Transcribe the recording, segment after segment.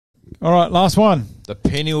All right, last one. The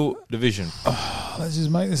Peniel Division. Let's just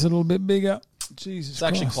make this a little bit bigger. Jesus It's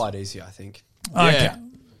actually Christ. quite easy, I think. Okay. Yeah.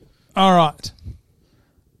 All right.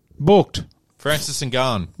 Booked. Francis and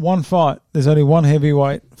Garn. One fight. There's only one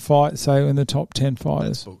heavyweight fight, say, in the top 10 That's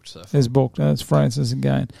fighters. booked so far. Is booked. And it's Francis and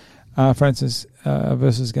Garn. Francis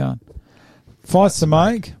versus Garn. Fights to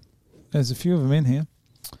make. There's a few of them in here.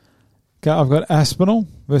 I've got Aspinall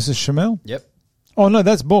versus Shamil. Yep. Oh, no,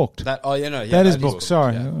 that's booked. That that is booked.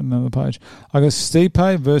 Sorry, Yeah. another page. I got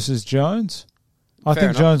Stipe versus Jones. I Fair think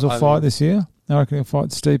enough. Jones will I fight mean- this year. I reckon he'll fight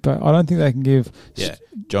Stipe. I don't think they can give... Yeah.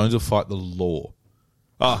 Jones will fight the law.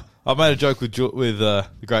 I made a joke with the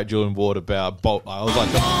great Julian Ward about bold. I was like,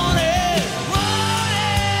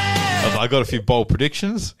 I got a few bold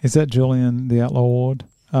predictions. Is that Julian, the Outlaw Ward?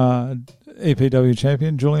 EPW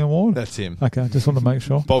champion, Julian Ward? That's him. Okay, just want to make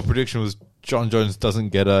sure. Bold prediction was John Jones doesn't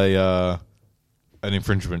get an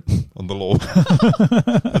infringement on the law.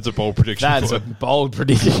 That's a bold prediction. That's for a bold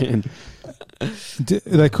prediction.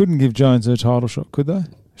 They couldn't give Jones a title shot, could they?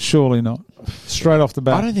 Surely not. Straight off the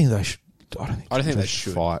bat. I don't think they should. I don't think they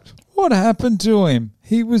should. fight. What happened to him?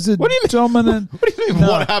 He was a What do you mean? dominant... What do you mean?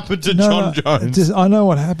 No, what happened to no, John Jones? Just, I know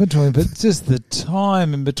what happened to him, but just the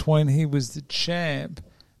time in between he was the champ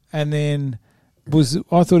and then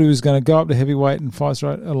I thought he was going to go up to heavyweight and fight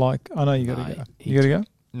straight. I know you got to go. You got to go?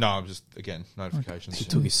 No, I'm just again notifications. He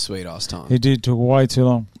took his sweet ass time. He did. Took way too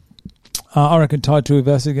long. I reckon Tai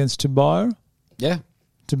Tuivasa against Tabira.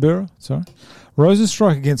 Sorry.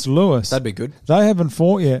 Rosenstrike against Lewis. That'd be good. They haven't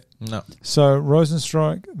fought yet. No. So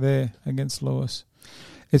Rosenstrike there against Lewis.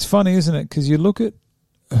 It's funny, isn't it? Because you look at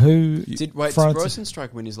who... Did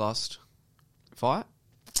Rosenstrike win his last fight?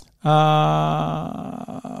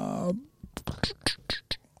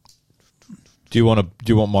 Do you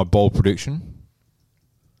want my bold prediction?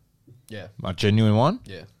 Yeah. My genuine one?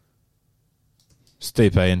 Yeah.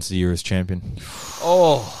 Stipe ends the year as champion.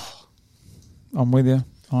 Oh. I'm with you.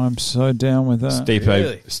 I'm so down with that.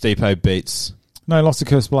 Stipe beats. No, he lost to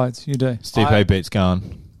Curse Blades. You do. Stipe beats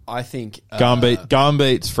Garn. I think... Garn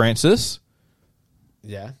beats Francis.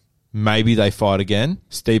 Yeah. Maybe they fight again.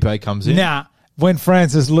 Stipe comes in. Nah. When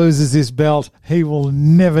Francis loses this belt, he will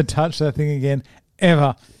never touch that thing again,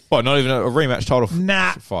 ever. What, not even a rematch title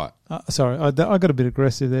Nah. fight? Sorry, I got a bit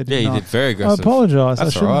aggressive there. Yeah, you did very aggressive. I apologise.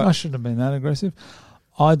 That's all right. I shouldn't have been that aggressive.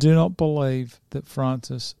 I do not believe that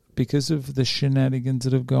Francis, because of the shenanigans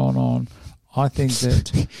that have gone on, I think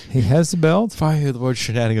that he has the belt. If I hear the word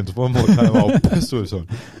shenanigans one more time, I'll piss with on.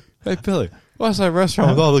 Hey, Billy, why's that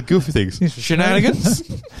restaurant with all the goofy things?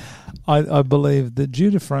 Shenanigans? I believe that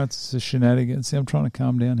due to Francis' shenanigans, see, I'm trying to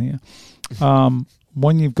calm down here.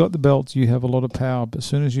 When you've got the belt, you have a lot of power. But as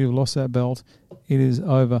soon as you've lost that belt, it is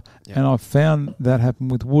over. Yeah. And I found that happen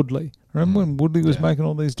with Woodley. Remember when Woodley was making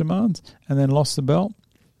all these demands and then lost the belt?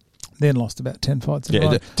 Then lost about 10 fights in a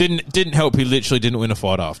row. Didn't help. He literally didn't win a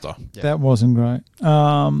fight after. Yeah. That wasn't great.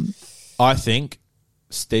 I think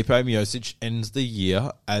Stipe Miocic ends the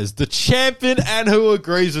year as the champion, and who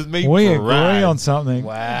agrees with me? We Brad. agree on something.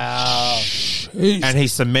 Wow. Jeez. And he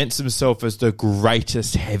cements himself as the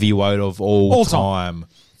greatest heavyweight of all time.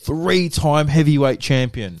 3-time heavyweight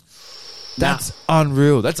champion. That's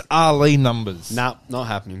unreal. That's Ali numbers. Nah, not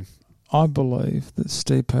happening. I believe that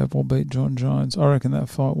Stipe will beat John Jones. I reckon that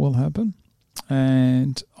fight will happen.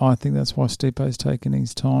 And I think that's why Stipe's taken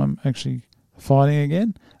his time actually fighting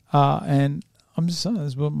again. And I'm just saying,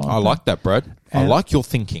 that's what I like that, Brad. I like your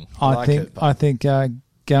thinking. I think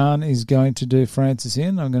Garn is going to do Francis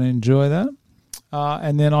in. I'm going to enjoy that.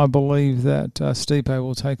 And then I believe that Stipe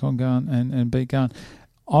will take on Garn and beat Garn.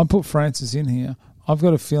 I put Francis in here. I've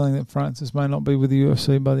got a feeling that Francis may not be with the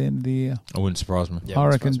UFC by the end of the year. It wouldn't surprise me. Yeah, I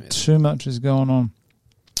reckon too much is going on.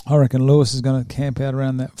 I reckon Lewis is going to camp out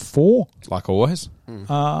around that 4. Like always.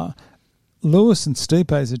 Lewis and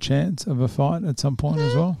Stipe has a chance of a fight at some point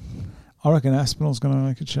as well. I reckon Aspinall's going to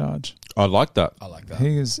make a charge. I like that.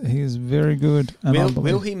 He is very good. And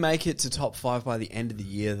Will he make it to top 5 by the end of the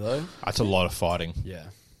year, though? That's a lot of fighting. Yeah.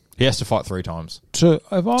 He has to fight 3 times. 2.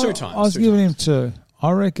 2 times. I was giving him 2.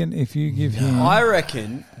 I reckon if you give him... I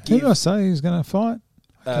reckon... Who did I say he's going to fight?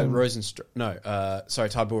 Rosenstrike. No, sorry,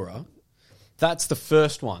 Tybura. That's the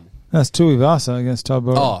first one. That's Tuivasa against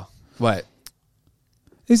Tybura. Oh, wait.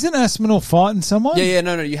 Isn't Aspinall fighting someone? Yeah,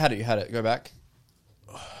 no, you had it. Go back.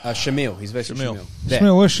 Shamil. He's versus Shamil.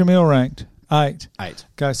 Shamil, where's Shamil ranked? 8. 8.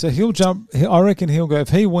 Okay, so he'll jump. I reckon he'll go, if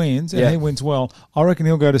he wins, and he wins well, I reckon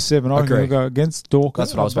he'll go to 7. I reckon he'll go against Dorcas.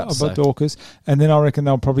 That's what I was about to say. Dorcas. And then I reckon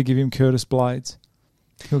they'll probably give him Curtis Blades.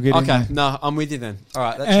 He'll get in there. No, I'm with you then. All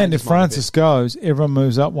right. And if Francis goes, everyone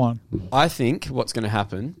moves up 1. I think what's going to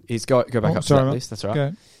happen is go back up to that list. That's all right.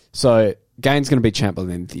 Okay. So Gain's going to be champ by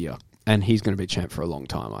the end of the year. and he's going to be champ for a long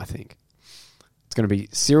time, I think. It's going to be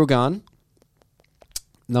Cyril Gane.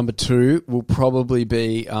 Number 2 will probably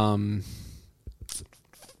be...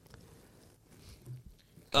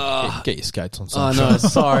 Get your skates on, oh, son. no,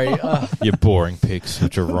 sorry. You're boring picks,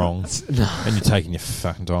 which are wrong. And you're taking your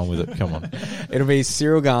fucking time with it. Come on. It'll be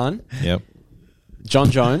Cyril Gane, Yep. John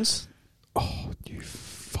Jones. Oh, you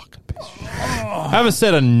fucking piece of shit. Have a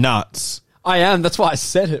set of nuts. I am. That's why I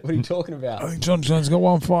said it. What are you talking I about? think John Jones got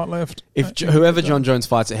one fight left. If whoever John Jones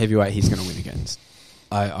fights at heavyweight, he's going to win against.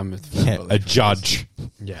 I'm a, firm Yeah, believer a of this. judge.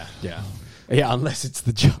 Yeah. Yeah, unless it's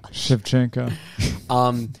the judge. Shevchenko.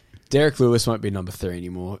 Derek Lewis won't be number 3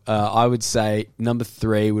 anymore. I would say number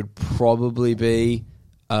 3 would probably be...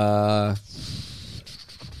 let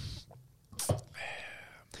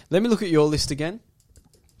me look at your list again.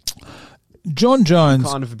 John Jones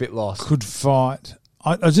Kind of a bit lost. could fight.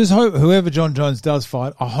 I just hope whoever John Jones does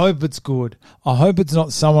fight, I hope it's good. I hope it's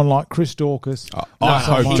not someone like Chris Dorcas. I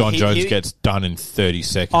hope John he- Jones he- gets done in 30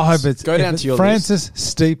 seconds. I hope it's Go down if to your Francis,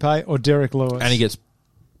 Stipe, or Derek Lewis. And he gets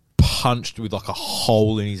punched with like a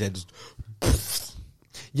hole in his head.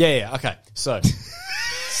 Yeah, okay. So...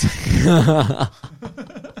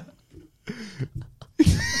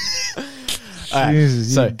 Alright,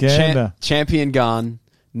 Jesus, so you gander. champion Gane.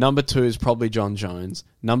 Number 2 is probably John Jones.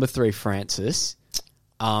 Number 3, Francis.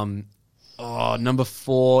 Number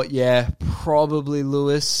 4, probably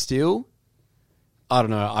Lewis still. I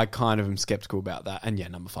don't know. I kind of am skeptical about that. And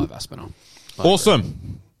number 5, Aspinall.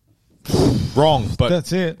 Awesome. Wrong, but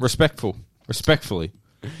That's it. Respectfully.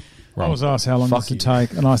 I Wrong. was asked how long Fuck this would you.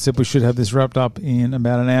 take, and I said we should have this wrapped up in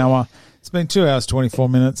about an hour. It's been 2 hours, 24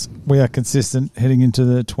 minutes. We are consistent heading into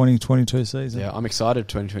the 2022 season. Yeah, I'm excited.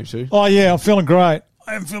 2022. Oh, yeah, I'm feeling great.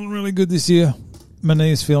 I am feeling really good this year. My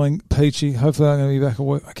knee is feeling peachy. Hopefully I'm going to be back at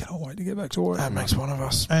work. I cannot wait to get back to work. That makes one of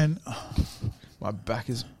us. And My back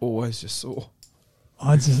is always just sore.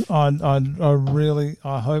 I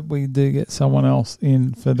hope we do get someone else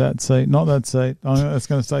in for that seat. Not that seat. I know it's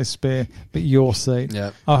going to say spare, but your seat. Yeah.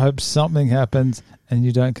 I hope something happens and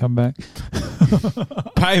you don't come back.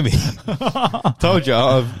 Pay me. Told you,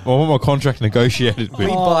 I want my contract negotiated We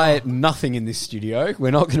with. buy nothing in this studio. We're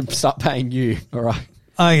not going to start paying you. All right.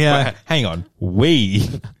 Okay. Wait, hang on. We.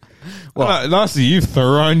 Well- Nice that you've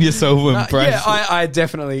thrown yourself in praise. I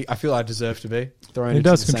definitely... I feel I deserve to be thrown He into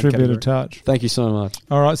does the same contribute a category. touch. Thank you so much.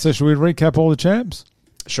 All right, so should we recap all the champs?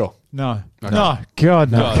 Sure. No. Okay. No.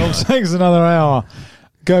 God, no. God, no. It'll take us another hour.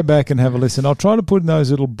 Go back and have a listen. I'll try to put in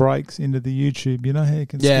those little breaks into the YouTube. You know how you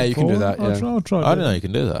can Yeah, skip you can do forward? that, yeah. I'll try to I do don't know you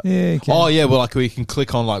can do that. Yeah, you can. Oh, yeah, well, like we can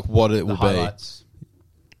click on like what it will be.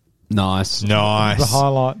 Nice. Nice. The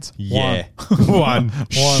highlights. Yeah. One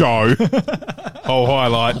show. Whole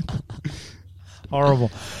highlight. Horrible.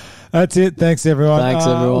 That's it. Thanks, everyone. Thanks,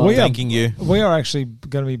 everyone. Thanking you. We are actually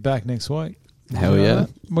going to be back next week. Hell You know yeah. that?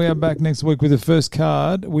 We are back next week with the first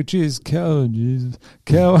card, which is Calvin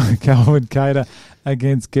Cater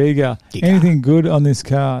against Giga. Anything good on this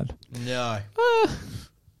card? No.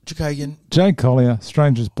 Jakagan. Jake Collier,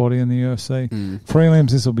 strangest body in the UFC.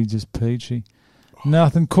 Prelims, this will be just peachy.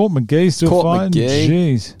 Nothing. Court McGee still Court fighting. McGee.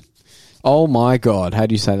 Jeez. Oh my God. How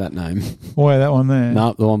do you say that name? Boy, that one there.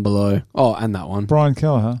 No, the one below. Oh, and that one. Brian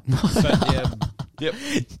Kelleher. Yep.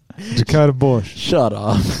 Dakota Bush. Shut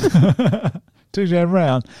up. TJ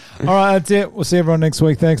Brown. All right, that's it. We'll see everyone next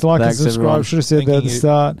week. Thanks. Like Thanks, and subscribe. everyone. Should have said that at the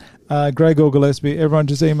start. Gregor Gillespie. Everyone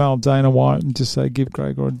just email Dana White and just say, give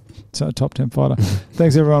Gregor a top 10 fighter.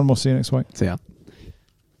 Thanks, everyone. We'll see you next week. See ya.